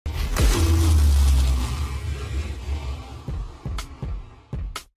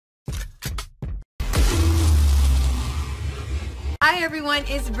Hi everyone,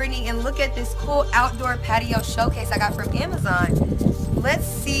 it's Brittany and look at this cool outdoor patio showcase I got from Amazon. Let's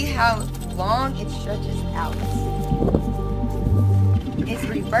see how long it stretches out. It's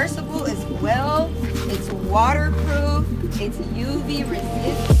reversible as well, it's waterproof, it's UV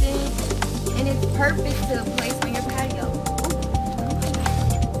resistant, and it's perfect to place on your patio.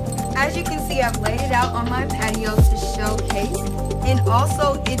 As you can see, I've laid it out on my patio to showcase, and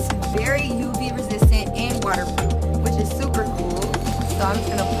also it's very UV resistant and waterproof, which is super cool. So I'm just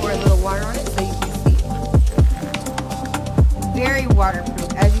going to pour a little water on it so you can see. Very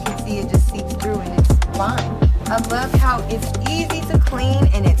waterproof. As you can see, it just seeps through and it's fine. I love how it's easy to clean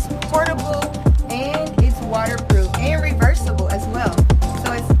and it's portable and it's waterproof and reversible as well.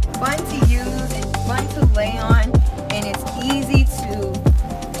 So it's fun to use, it's fun to lay on, and it's easy to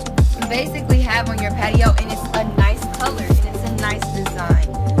basically have on your patio, and it's a nice color and it's a nice design.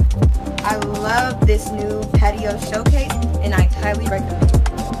 I love this new patio showcase and I highly recommend it.